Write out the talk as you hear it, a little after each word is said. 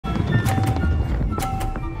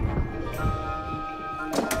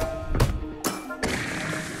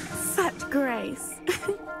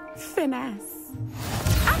Yes.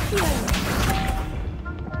 Accio!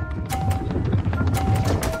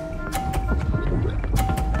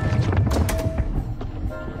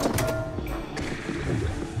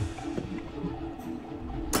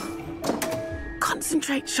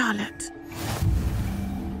 Concentrate, Charlotte.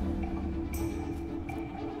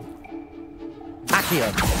 Accio!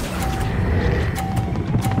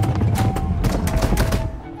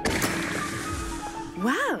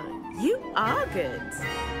 Well, you are good.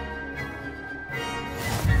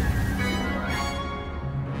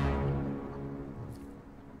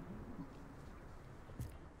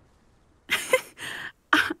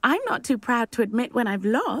 I'm not too proud to admit when I've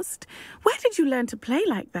lost. Where did you learn to play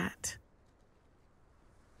like that?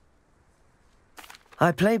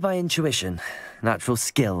 I play by intuition, natural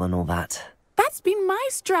skill and all that. That's been my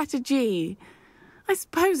strategy. I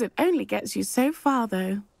suppose it only gets you so far,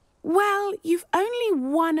 though. Well, you've only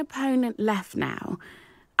one opponent left now.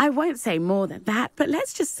 I won't say more than that, but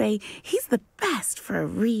let's just say he's the best for a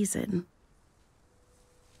reason.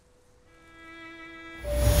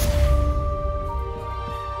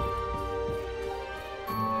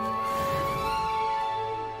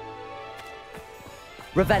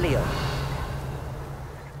 Revelio.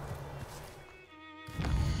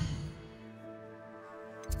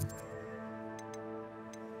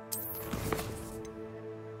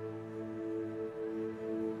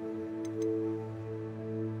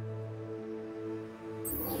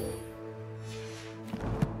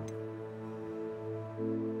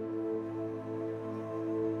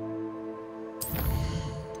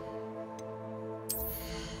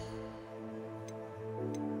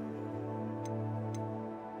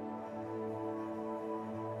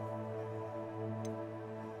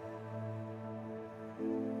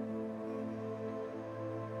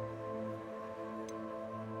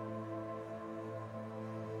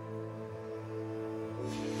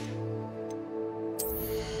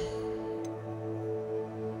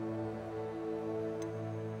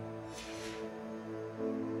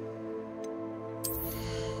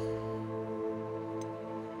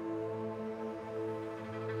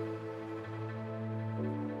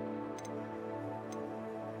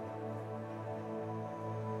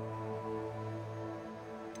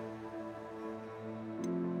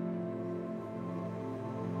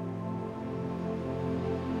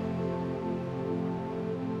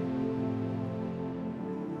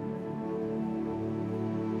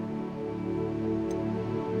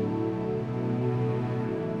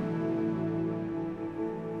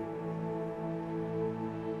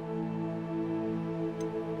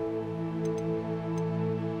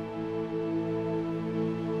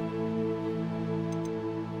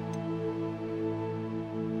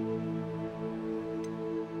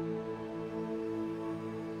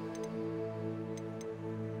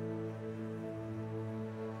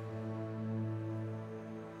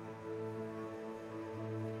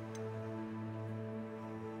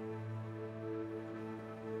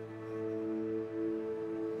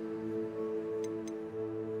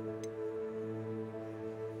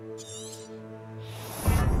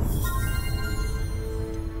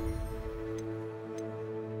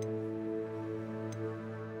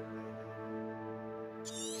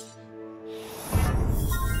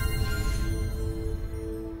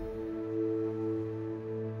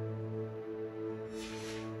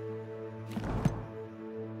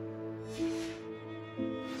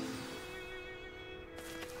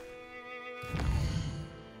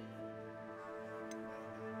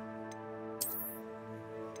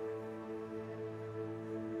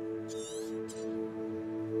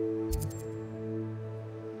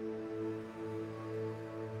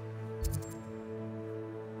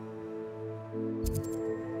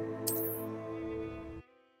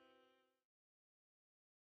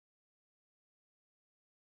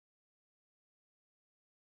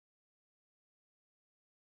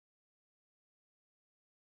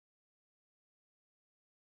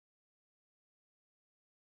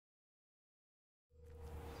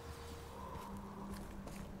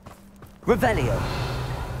 Revelio.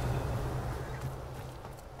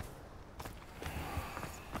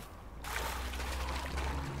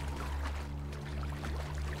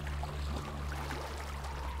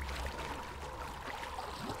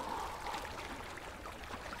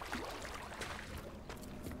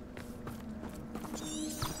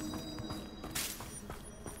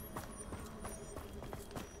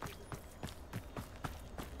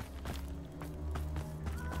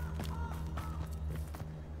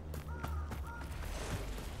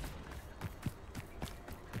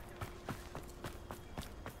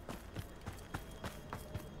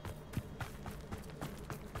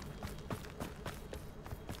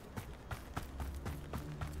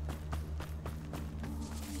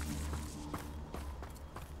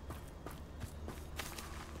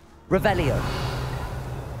 Revelio.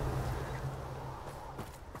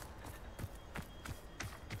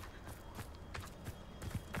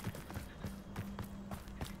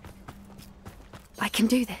 I can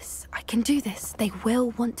do this. I can do this. They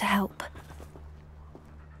will want to help.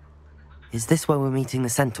 Is this where we're meeting the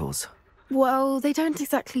Centaurs? Well, they don't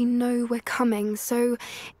exactly know we're coming, so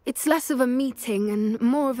it's less of a meeting and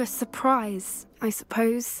more of a surprise, I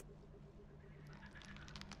suppose.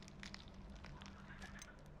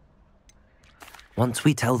 Once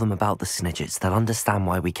we tell them about the Snidgets, they'll understand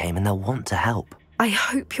why we came and they'll want to help. I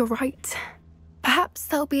hope you're right. Perhaps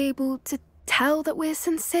they'll be able to tell that we're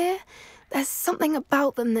sincere. There's something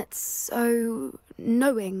about them that's so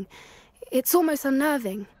knowing. It's almost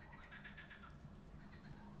unnerving.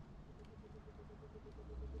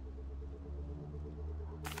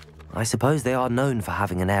 I suppose they are known for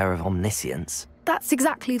having an air of omniscience. That's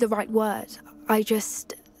exactly the right word. I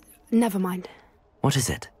just... never mind. What is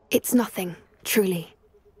it? It's nothing, truly.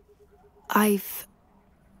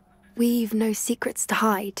 We've no secrets to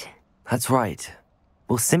hide. That's right.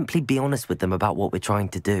 We'll simply be honest with them about what we're trying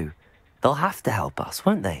to do. They'll have to help us,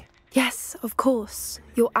 won't they? Yes, of course.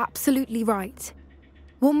 You're absolutely right.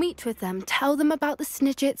 We'll meet with them, tell them about the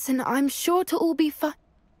Snidgets, and I'm sure to all be fine.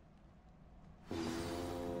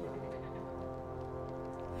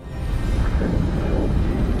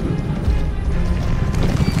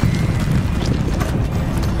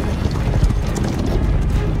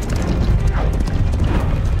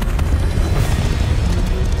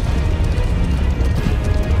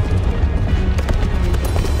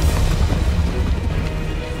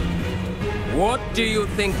 What do you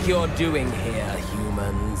think you're doing here,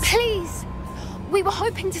 humans? Please! We were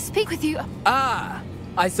hoping to speak with you. Ah!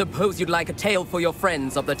 I suppose you'd like a tale for your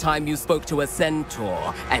friends of the time you spoke to a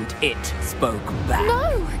centaur, and it spoke back.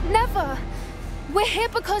 No, never! We're here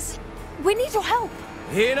because we need your help.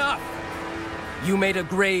 Enough! You made a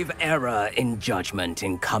grave error in judgment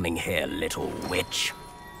in coming here, little witch.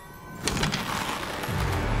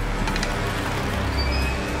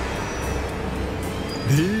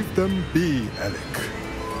 Leave them be, Alec.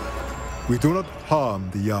 We do not harm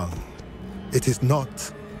the young. It is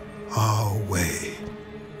not our way.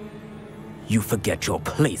 You forget your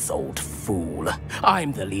place, old fool.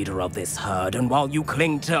 I'm the leader of this herd, and while you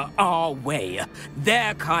cling to our way,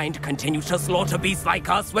 their kind continue to slaughter beasts like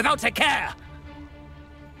us without a care!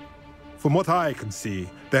 From what I can see,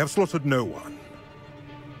 they have slaughtered no one.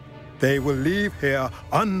 They will leave here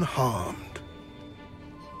unharmed.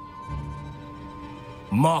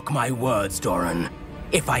 Mark my words, Doran.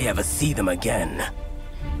 If I ever see them again,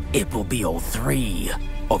 it will be all 3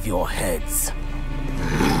 of your heads.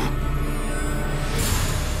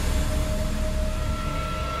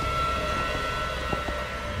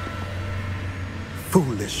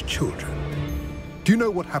 Foolish children. Do you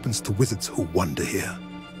know what happens to wizards who wander here?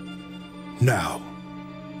 Now,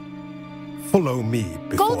 follow me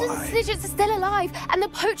before Golden Snidgets are still alive, and the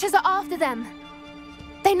poachers are after them.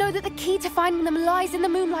 They know that the key to finding them lies in the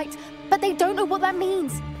moonlight, but they don't know what that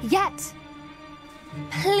means, yet.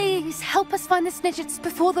 Please, help us find the Snidgets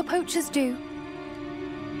before the poachers do.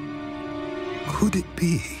 Could it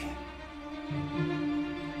be?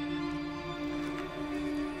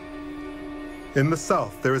 In the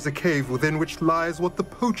south, there is a cave within which lies what the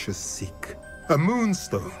poachers seek. A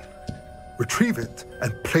moonstone. Retrieve it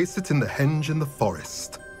and place it in the henge in the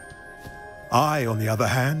forest. I, on the other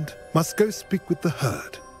hand, must go speak with the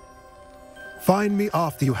herd. Find me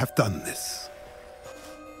after you have done this.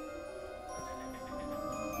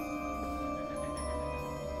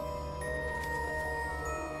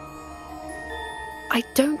 I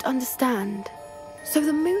don't understand. So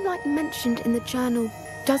the moonlight mentioned in the journal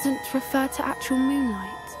doesn't refer to actual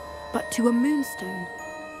moonlight, but to a moonstone.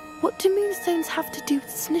 What do moonstones have to do with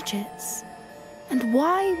Snidgets? And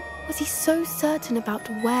why was he so certain about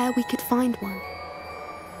where we could find one?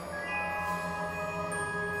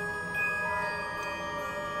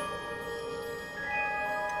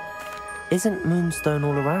 Isn't Moonstone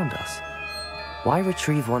all around us? Why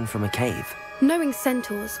retrieve one from a cave? Knowing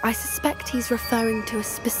Centaurs, I suspect he's referring to a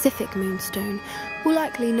specific moonstone. We'll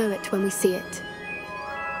likely know it when we see it.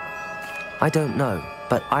 I don't know,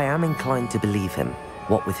 but I am inclined to believe him,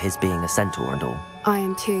 what with his being a centaur and all. I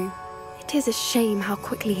am too. It is a shame how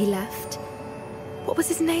quickly he left. What was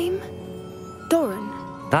his name?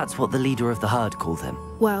 Doran. That's what the leader of the herd called him.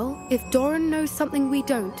 Well, if Doran knows something we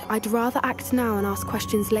don't, I'd rather act now and ask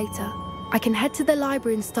questions later. I can head to the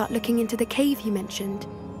library and start looking into the cave he mentioned.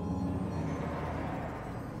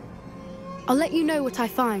 I'll let you know what I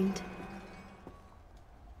find.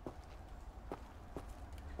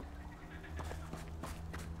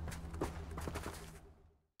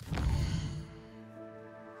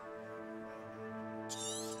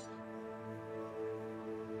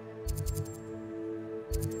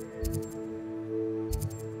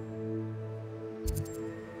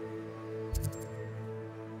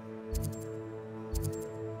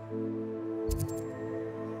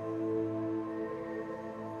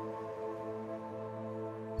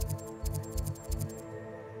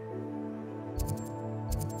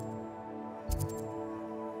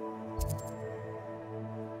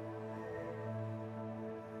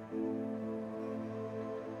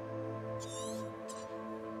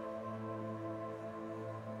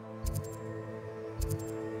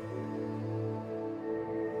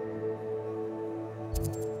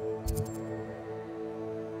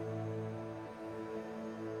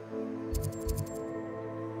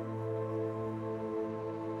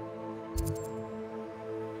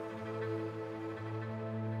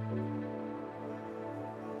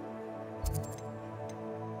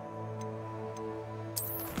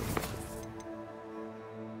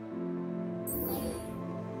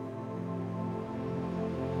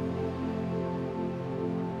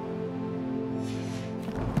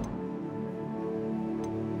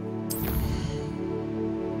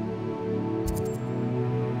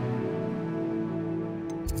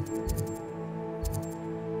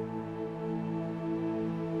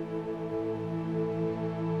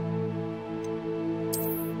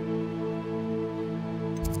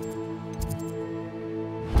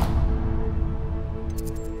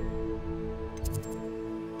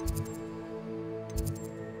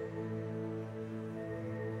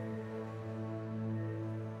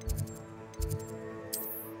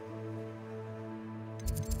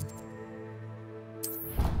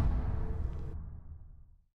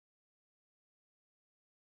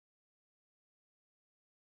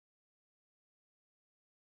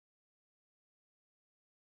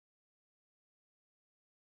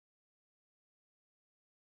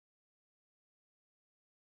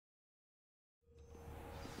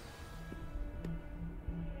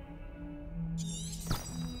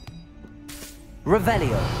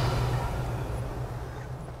 Revelio.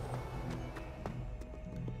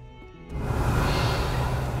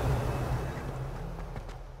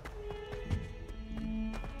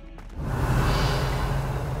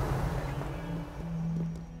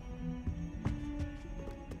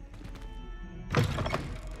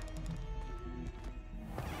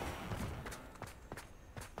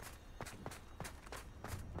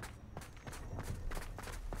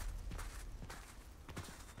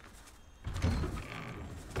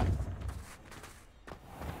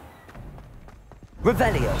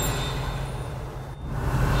 Revelio.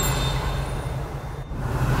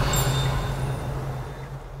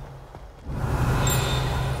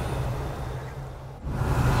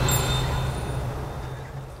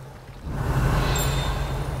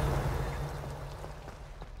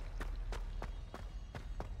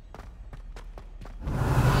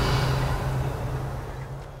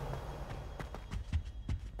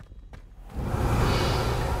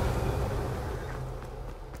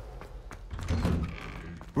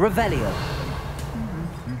 Revelio.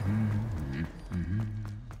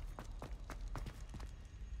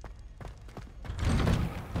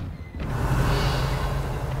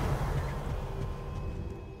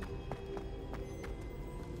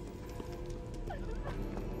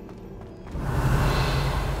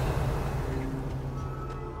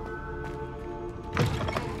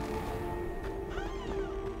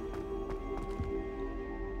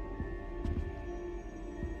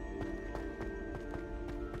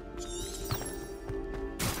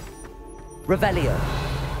 Revelio.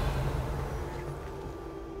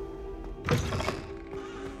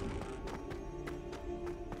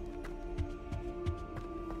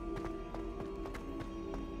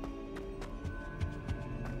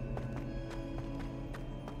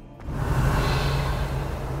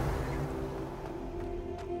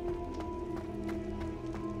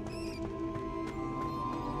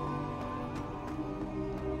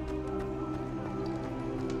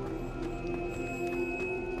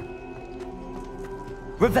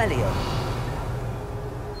 Revelio.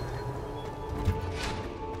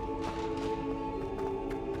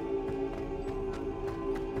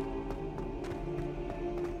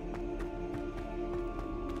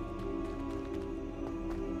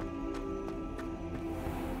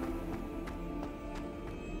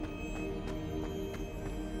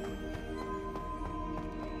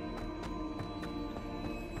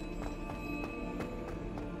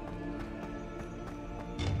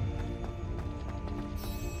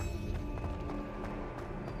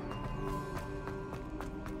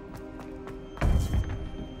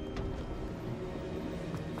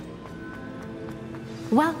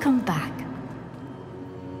 Welcome back.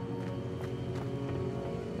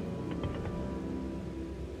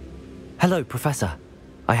 Hello, Professor.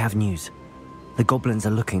 I have news. The goblins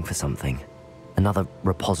are looking for something. Another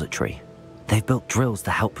repository. They've built drills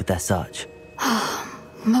to help with their search.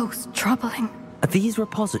 Most troubling. Are these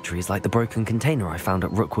repositories like the broken container I found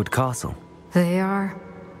at Rookwood Castle? They are.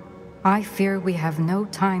 I fear we have no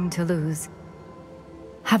time to lose.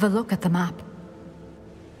 Have a look at the map.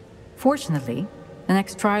 Fortunately, the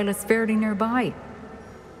next trial is fairly nearby.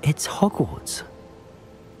 It's Hogwarts.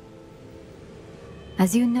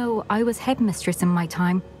 As you know, I was headmistress in my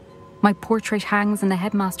time. My portrait hangs in the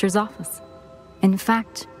headmaster's office. In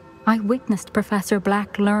fact, I witnessed Professor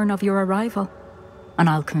Black learn of your arrival. And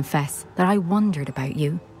I'll confess that I wondered about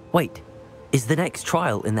you. Wait, is the next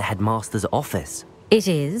trial in the headmaster's office? It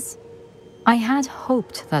is. I had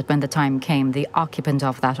hoped that when the time came, the occupant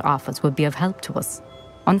of that office would be of help to us.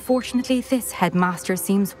 Unfortunately, this headmaster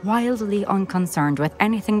seems wildly unconcerned with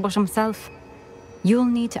anything but himself. You'll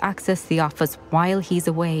need to access the office while he's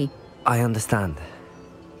away. I understand.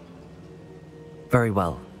 Very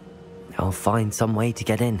well. I'll find some way to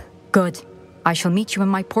get in. Good. I shall meet you in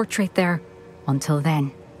my portrait there. Until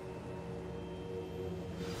then.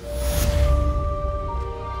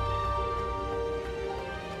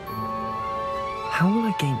 How will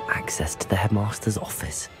I gain access to the headmaster's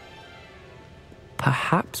office?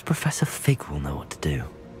 Perhaps Professor Fig will know what to do.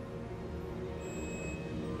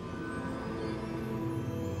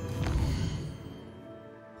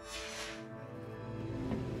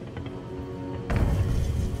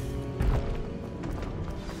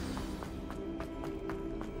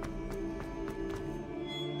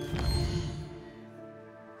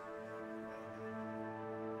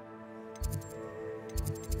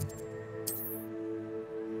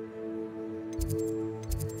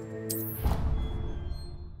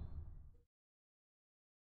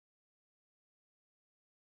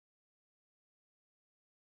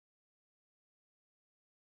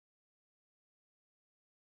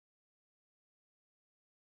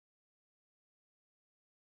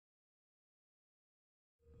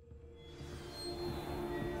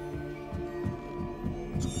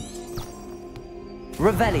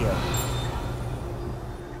 Revelio.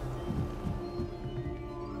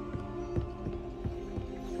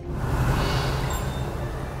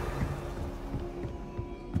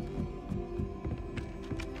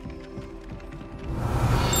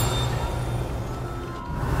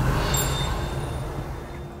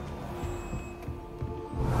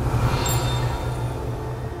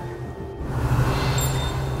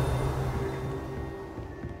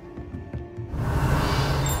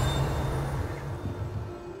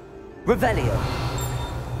 Revelio.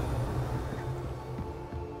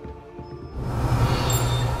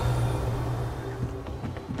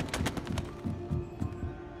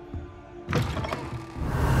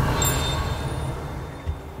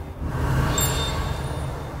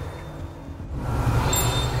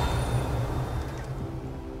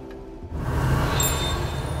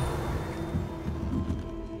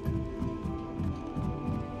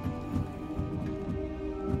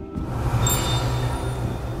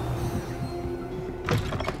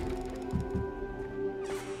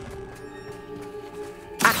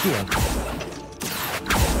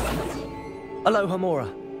 Aloha Mora.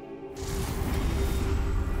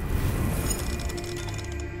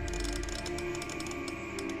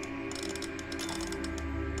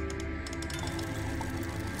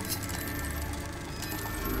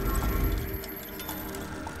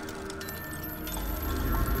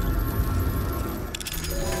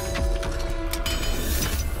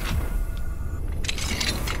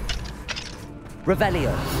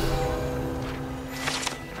 Revelio.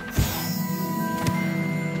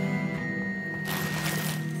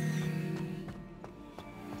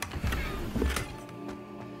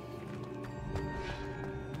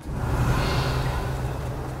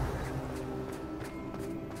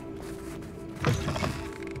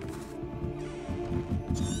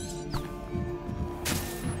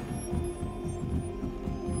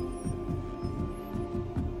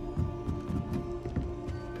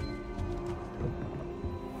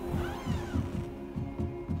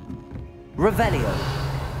 Revelio.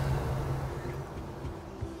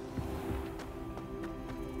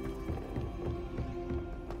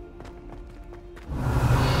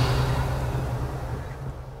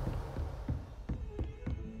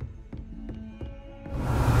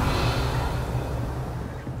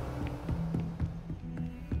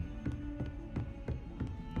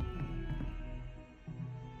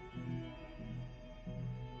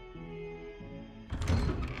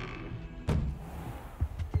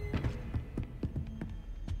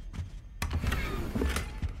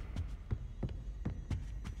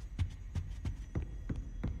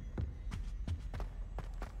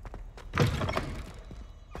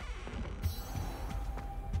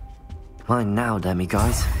 Fine now,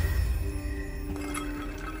 demiguise.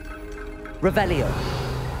 Revelio.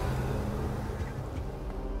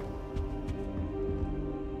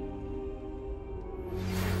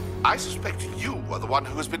 I suspect you are the one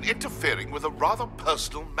who has been interfering with a rather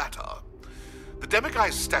personal matter. The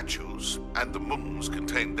demiguise statues, and the moons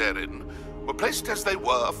contained therein, were placed as they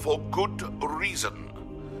were for good reason.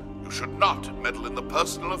 You should not meddle in the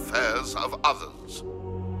personal affairs of others.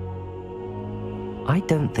 I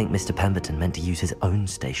don't think Mr. Pemberton meant to use his own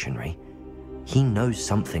stationery. He knows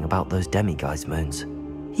something about those demiguise moons.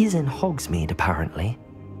 He's in Hogsmeade, apparently.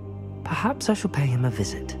 Perhaps I shall pay him a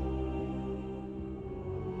visit.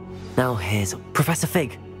 Now here's Professor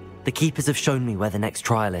Fig. The Keepers have shown me where the next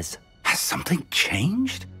trial is. Has something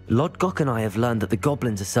changed? Lodgok and I have learned that the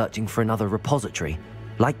goblins are searching for another repository,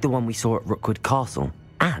 like the one we saw at Rookwood Castle.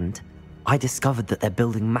 And I discovered that they're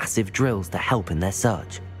building massive drills to help in their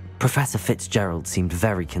search. Professor Fitzgerald seemed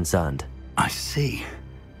very concerned. I see.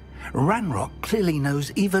 Ranrock clearly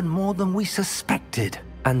knows even more than we suspected.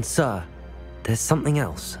 And sir, there's something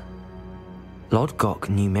else. Lodgok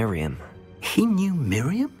knew Miriam. He knew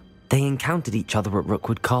Miriam? They encountered each other at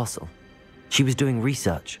Rookwood Castle. She was doing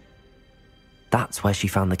research. That's where she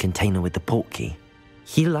found the container with the portkey.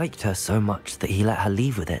 He liked her so much that he let her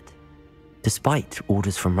leave with it, despite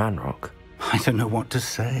orders from Ranrock. I don't know what to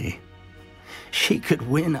say. She could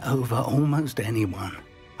win over almost anyone.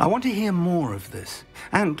 I want to hear more of this.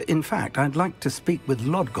 And, in fact, I'd like to speak with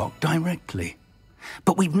Lodgok directly.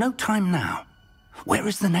 But we've no time now. Where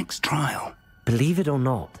is the next trial? Believe it or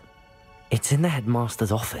not, it's in the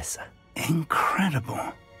headmaster's office.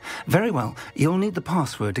 Incredible. Very well, you'll need the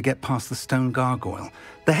password to get past the stone gargoyle.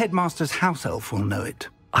 The headmaster's house elf will know it.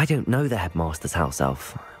 I don't know the headmaster's house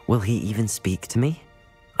elf. Will he even speak to me?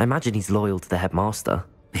 I imagine he's loyal to the headmaster.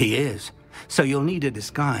 He is. So you'll need a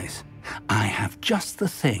disguise. I have just the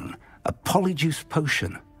thing, a Polyjuice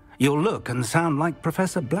Potion. You'll look and sound like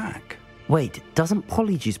Professor Black. Wait, doesn't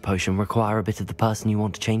Polyjuice Potion require a bit of the person you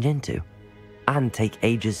want to change into? and take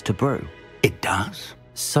ages to brew. It does.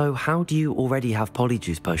 So how do you already have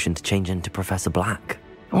Polyjuice Potion to change into Professor Black?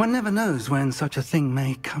 One never knows when such a thing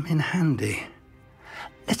may come in handy.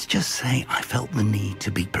 Let's just say I felt the need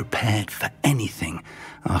to be prepared for anything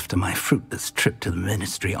after my fruitless trip to the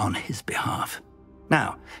Ministry on his behalf.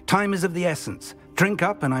 Now, time is of the essence. Drink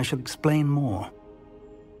up and I shall explain more.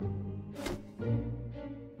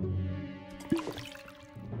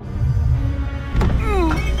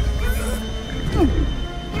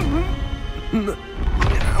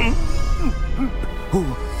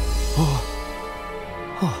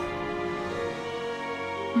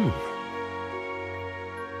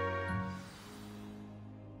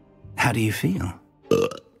 How do you feel?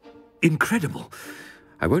 Incredible.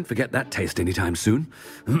 I won't forget that taste anytime soon.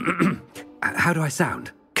 How do I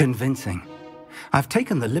sound? Convincing. I've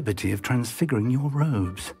taken the liberty of transfiguring your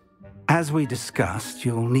robes. As we discussed,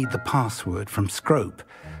 you'll need the password from Scrope,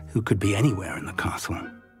 who could be anywhere in the castle.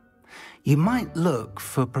 You might look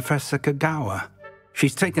for Professor Kagawa.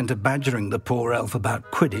 She's taken to badgering the poor elf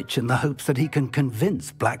about Quidditch in the hopes that he can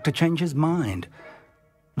convince Black to change his mind.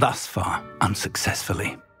 Thus far,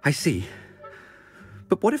 unsuccessfully. I see.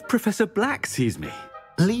 But what if Professor Black sees me?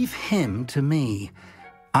 Leave him to me.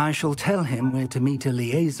 I shall tell him where to meet a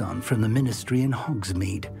liaison from the Ministry in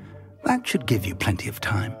Hogsmeade. That should give you plenty of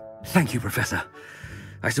time. Thank you, Professor.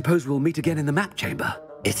 I suppose we'll meet again in the map chamber.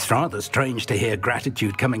 It's rather strange to hear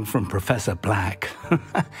gratitude coming from Professor Black.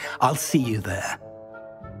 I'll see you there.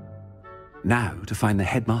 Now to find the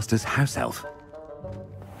headmaster's house elf.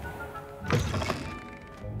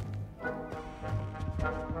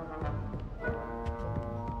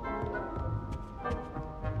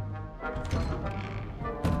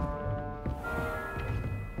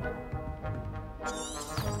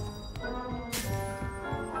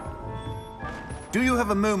 Do you have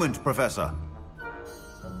a moment, Professor?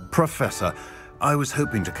 Professor, I was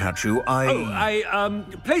hoping to catch you.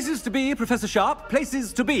 Places to be, Professor Sharp.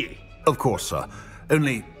 Places to be. Of course, sir.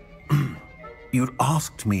 Only, you'd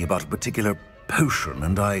asked me about a particular potion,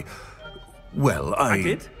 and I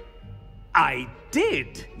did? I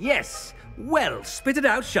did, yes. Well, spit it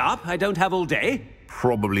out, Sharp. I don't have all day.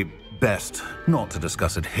 Probably best not to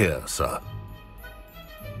discuss it here, sir.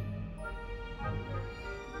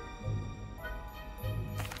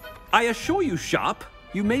 I assure you, Sharp,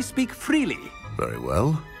 you may speak freely. Very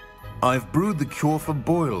well. I've brewed the cure for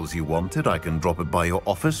boils you wanted. I can drop it by your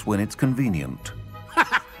office when it's convenient.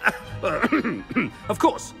 Of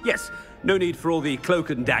course, yes. No need for all the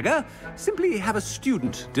cloak and dagger. Simply have a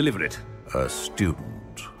student deliver it. A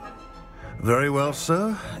student. Very well,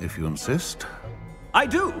 sir, if you insist. I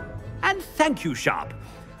do. And thank you, Sharp.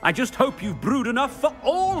 I just hope you've brewed enough for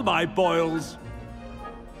all my boils.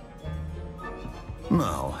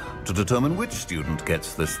 Now, to determine which student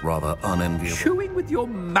gets this rather unenviable... Chewing with your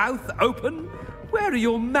mouth open? Where are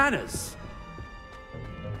your manners?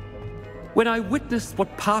 When I witnessed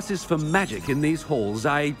what passes for magic in these halls,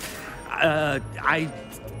 I...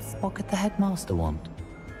 What could the headmaster want?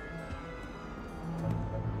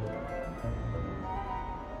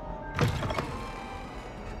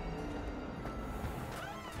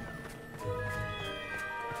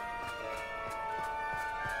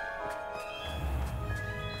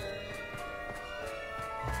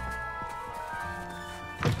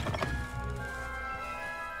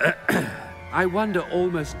 I wonder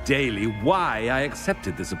almost daily why I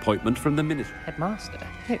accepted this appointment from the ministry. Headmaster?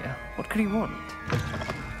 Here, what could he want?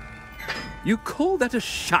 You call that a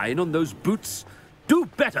shine on those boots? Do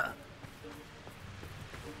better!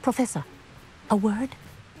 Professor, a word?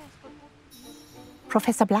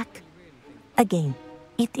 Professor Black, again,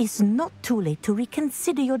 it is not too late to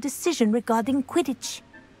reconsider your decision regarding Quidditch.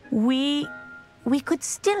 We could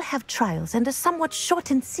still have trials and a somewhat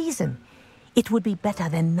shortened season. It would be better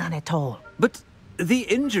than none at all. But the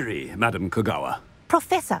injury, Madam Kagawa.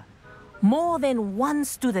 Professor, more than one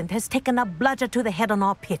student has taken a bludger to the head on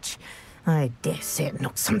our pitch. I dare say it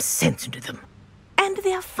knocked some sense into them. And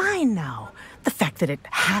they're fine now. The fact that it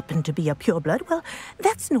happened to be a pureblood, well,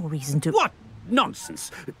 that's no reason to... What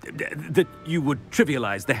nonsense! That you would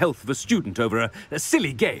trivialize the health of a student over a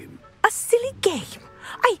silly game. A silly game?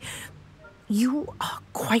 You are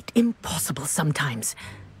quite impossible sometimes.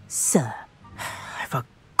 Sir, I've a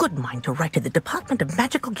good mind to write to the Department of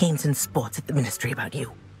Magical Games and Sports at the Ministry about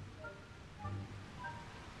you.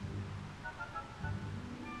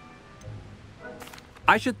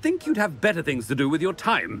 I should think you'd have better things to do with your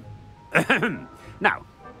time. Now,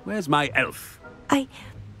 where's my elf?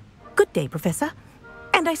 Good day, Professor.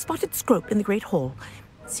 And I spotted Scrope in the Great Hall.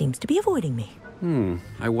 Seems to be avoiding me.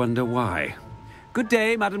 I wonder why. Good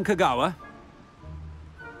day, Madam Kagawa.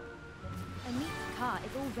 A meeting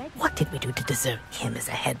What did we do to deserve him as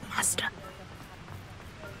a headmaster?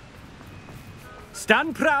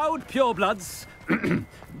 Stand proud, purebloods.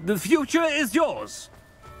 The future is yours.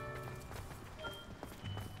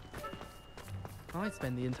 I'd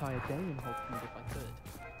spend the entire day in Hogwarts if I could.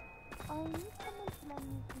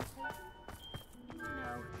 No,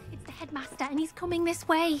 it's the headmaster and he's coming this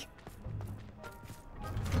way.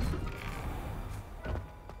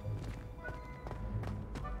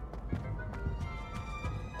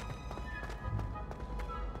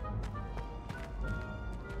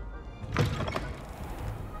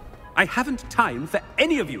 I haven't time for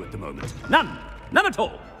any of you at the moment. None. None at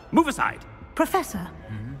all. Move aside. Professor,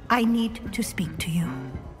 I need to speak to you.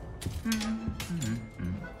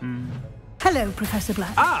 Hello, Professor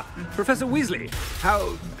Black. Ah, Professor Weasley.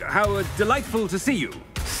 How delightful to see you.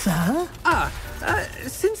 Sir?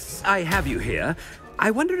 Since I have you here, I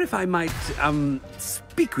wonder if I might,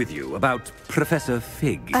 speak with you about Professor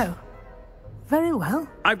Fig. Oh, very well.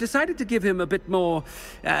 I've decided to give him a bit more,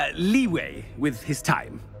 leeway with his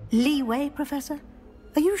time. Leeway, Professor?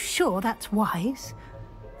 Are you sure that's wise?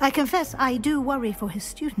 I confess I do worry for his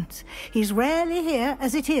students. He's rarely here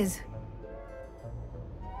as it is.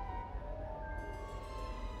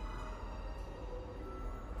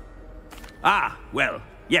 Ah, well,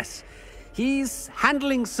 yes. He's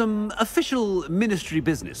handling some official ministry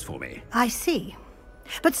business for me. I see.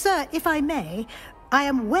 But, sir, if I may, I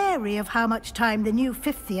am wary of how much time the new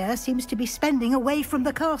fifth year seems to be spending away from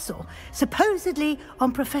the castle, supposedly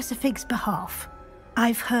on Professor Fig's behalf.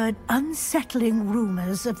 I've heard unsettling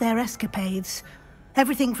rumors of their escapades.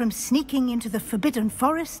 Everything from sneaking into the Forbidden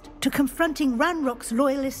Forest to confronting Ranrock's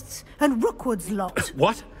loyalists and Rookwood's lot.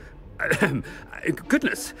 What?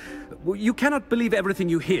 Goodness. You cannot believe everything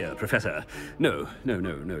you hear, Professor. No,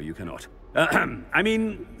 you cannot. I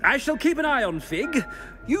mean, I shall keep an eye on Fig.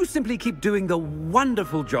 You simply keep doing the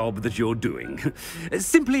wonderful job that you're doing.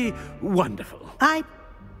 Simply wonderful.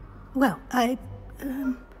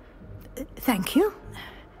 Thank you.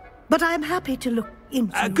 But I'm happy to look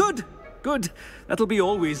into... Good. That'll be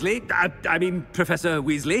all, Weasley. I mean, Professor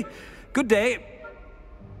Weasley. Good day.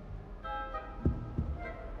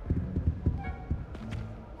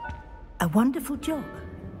 A wonderful job.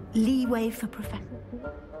 Leeway for Professor.